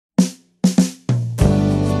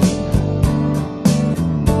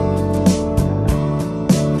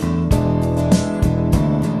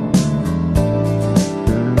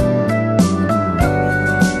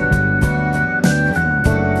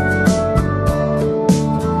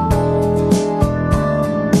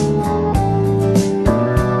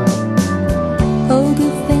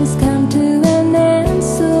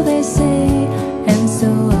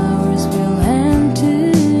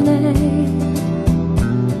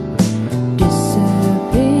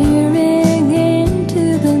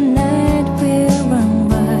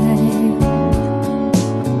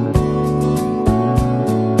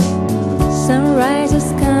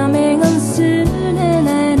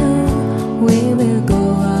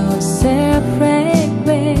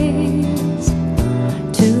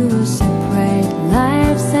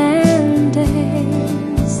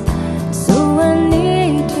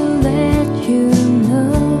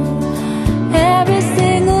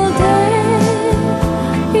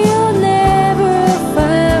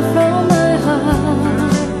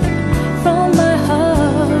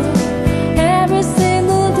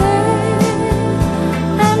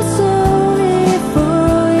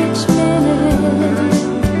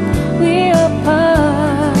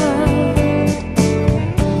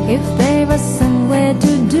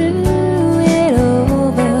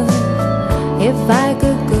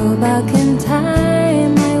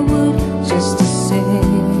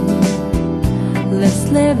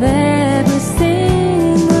live every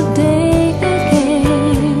single day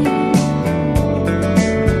again.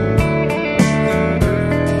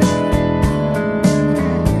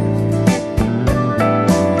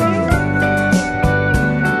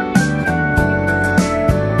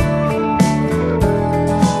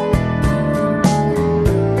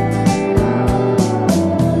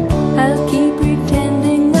 I'll keep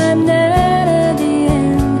pretending I'm not at the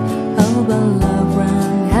end of a love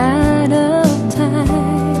run out of time.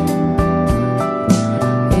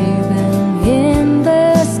 Even in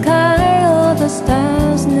the sky, all the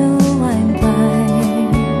stars know I'm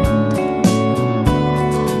blind.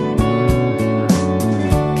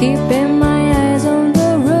 Keeping my eyes on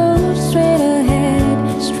the road straight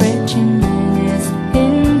ahead, stretching minutes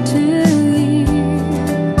into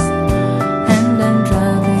years, and I'm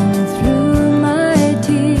driving through my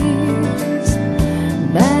tears.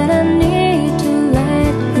 But I need to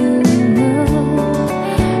let you know,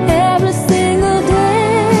 every single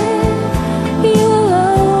day you're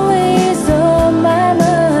always on my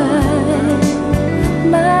mind,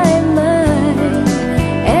 my mind.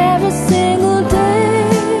 Every single day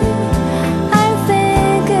I'm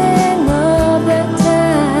thinking of the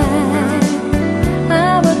time,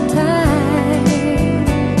 our time.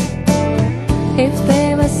 If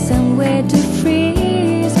there was some way to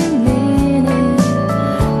freeze a minute,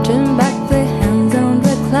 turn back the hands on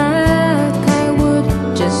the clock, I would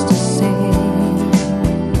just to say,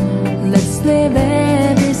 let's live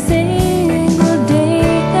every single day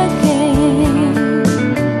again.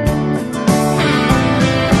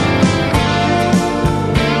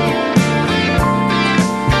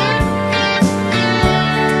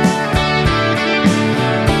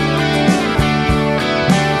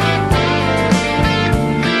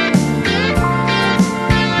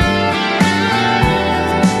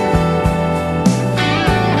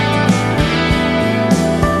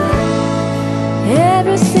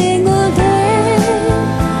 Every single day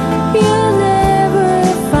you're never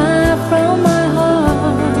far from my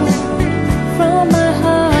heart, from my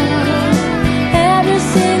heart. Every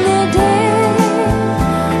single day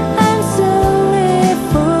I'm sorry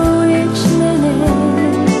for each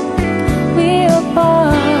minute we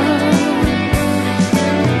apart.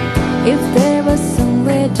 If there was some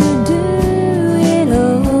way to do it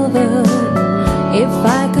over, if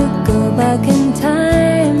I could go back and